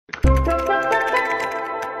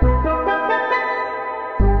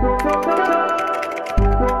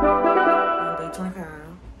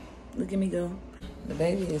Look at me go. The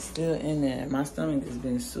baby is still in there. My stomach has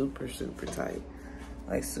been super, super tight.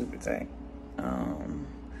 Like super tight.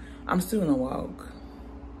 I'm still gonna walk.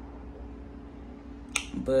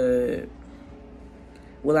 But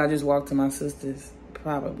will I just walk to my sister's?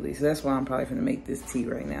 Probably. So that's why I'm probably gonna make this tea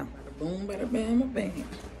right now. Boom, bada bam, bam.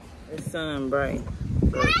 The sun bright.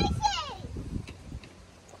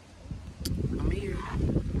 I'm here.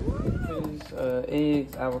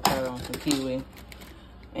 Eggs, avocado, and some kiwi.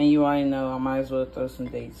 And you already know I might as well throw some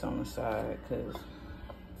dates on the side, cause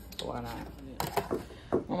why not?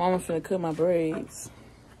 My mama's finna cut my braids.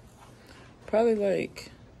 Probably like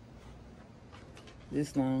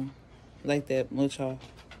this long. Like that, much off.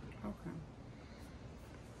 Okay.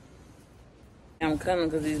 I'm cutting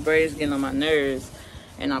because these braids getting on my nerves.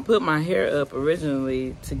 And I put my hair up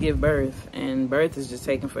originally to give birth. And birth is just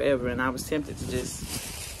taking forever. And I was tempted to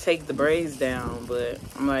just take the braids down. But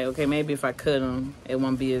I'm like, okay, maybe if I cut them, it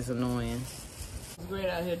won't be as annoying. It's great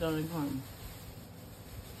out here, don't it, come?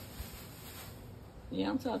 Yeah,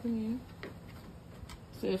 I'm talking to you.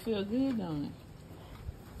 So it feels good, don't it?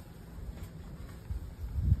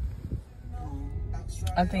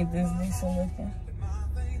 I think this is decent looking.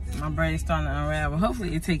 My braid's starting to unravel.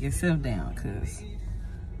 Hopefully it take itself down, cause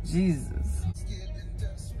Jesus.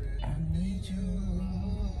 I need you.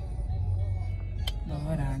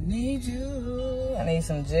 Lord, I need you. I need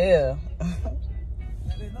some gel.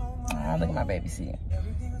 Look at my baby seat.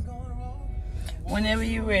 Whenever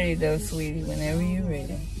you're ready though, sweetie. Whenever you're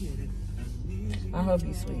ready. I hope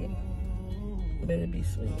you're sweet. Better be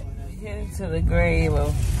sweet. Headed to the grave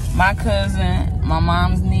of my cousin, my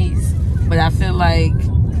mom's niece, but I feel like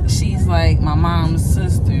she's like my mom's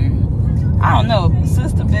sister. I don't know,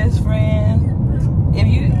 sister, best friend. If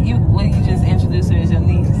will you just introduce her as your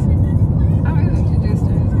niece? I would introduce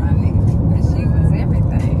her as my niece, because she was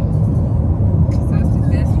everything. Sister,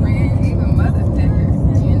 best friend, even mother figure,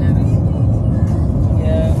 you know.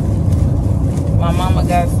 Yeah. My mama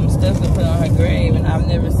got some stuff to put on her grave, and I've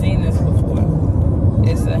never seen this before.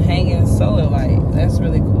 It's a hanging solar light. That's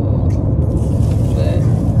really cool. But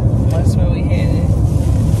that's where we headed.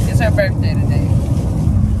 It's her birthday today.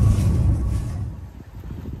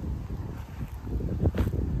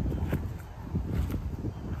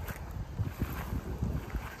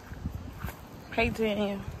 Hey,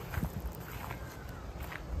 Tanya.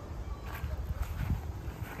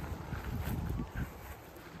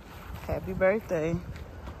 Happy birthday.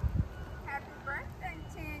 Happy birthday,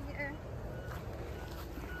 Tanya.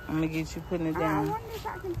 I'm gonna get you putting it I down. wonder if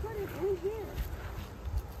I can put it in here.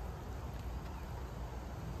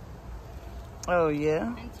 Oh,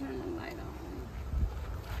 yeah? And turn the light on.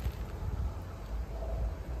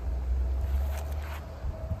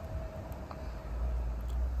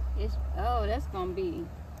 Oh, that's gonna be.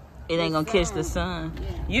 It ain't gonna catch the sun.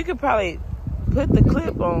 Yeah. You could probably put the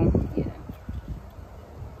clip on. Yeah.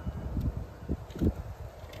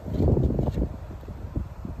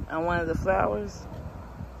 On one of the flowers.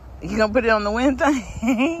 You gonna put it on the wind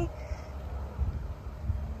thing?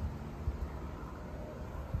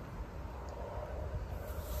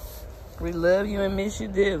 We love you and miss you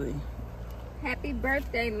dearly. Happy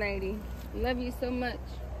birthday, lady. Love you so much.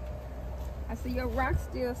 I see your rock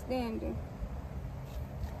still standing.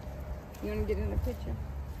 You want to get in the picture?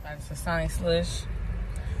 It's a Sonic Slush.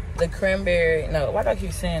 The cranberry, no, why do I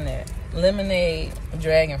keep saying that? Lemonade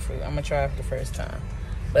dragon fruit. I'm gonna try it for the first time.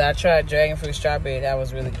 But I tried dragon fruit strawberry. That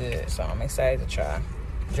was really good. So I'm excited to try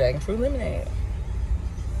dragon fruit lemonade.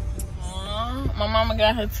 Aww, my mama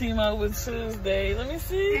got her team over Tuesday. Let me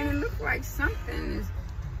see. And it looked like something is.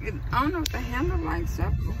 I don't know if the handle lights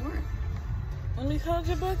up or what. Let me hold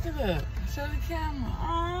your bucket up. Show the camera.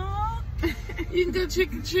 Aww. You can go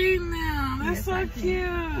trick or treating now. That's yes, so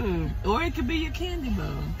cute. Or it could be your candy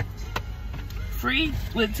bowl. Free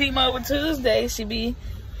with T-Mobile Tuesday. She be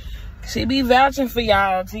vouching for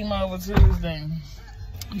y'all T-Mobile Tuesday.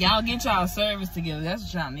 Y'all get y'all service together. That's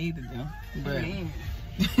what y'all need to do. But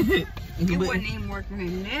it wasn't even working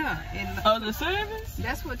in there. Oh, the service?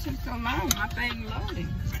 That's what took so long. My thing loaded.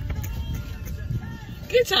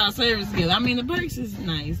 Get y'all service together. I mean, the perks is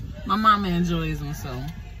nice. My mama enjoys them, so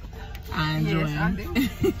I enjoy them. I do.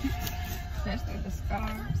 Especially the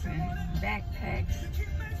scarves and backpacks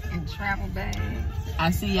and travel bags.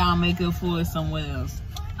 I see y'all make up for it somewhere else.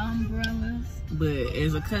 Umbrellas. But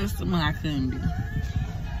as a customer, I couldn't be.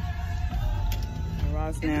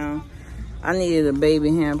 Ross now. I needed a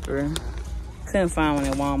baby hamper. Couldn't find one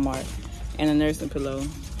at Walmart. And a nursing pillow.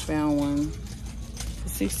 Found one for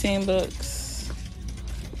 16 bucks.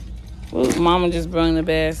 Well, mama just brought the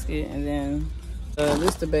basket, and then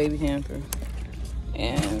this the baby hamper.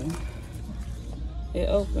 And it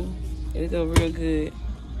opened. It'll go real good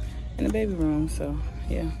in the baby room, so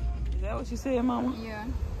yeah. Is that what you said, Mama? Yeah.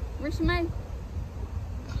 Where's she made?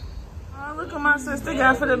 Oh, look what my sister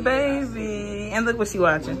got for the baby. And look what she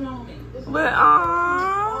watching. But,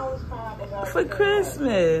 aw, for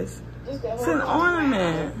Christmas. It's an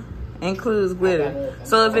ornament. Includes glitter.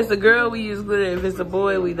 So if it's a girl, we use glitter. If it's a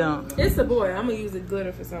boy, we don't. It's a boy. I'm going to use the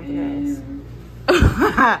glitter for something else.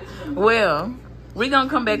 Well, we're going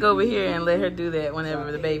to come back over here and let her do that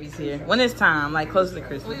whenever the baby's here. When it's time, like close to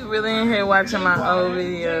Christmas. We really in here watching my old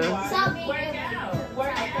videos. Work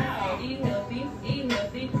out. Eat healthy,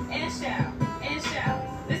 and shout.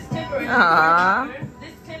 This is temporary. Aww. This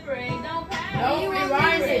is temporary. Don't pass. Don't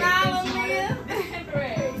rewind it. This is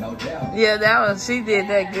temporary. No doubt. Yeah, that was, she did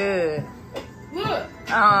that good. Look.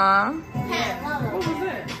 Aww. What was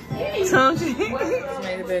that? So she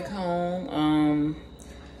made it back home.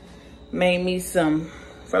 Made me some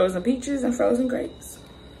frozen peaches and frozen grapes.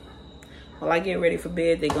 While I get ready for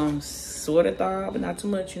bed, they're gonna sort of thaw out, but not too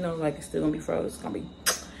much, you know, like it's still gonna be frozen. It's gonna be.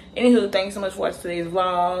 Anywho, thanks so much for watching today's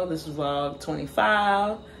vlog. This is vlog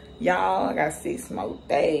 25. Y'all, I got 6 more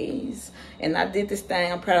days. And I did this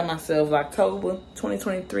thing. I'm proud of myself. Vlogtober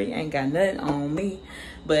 2023 ain't got nothing on me.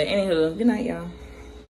 But anywho, good night, y'all.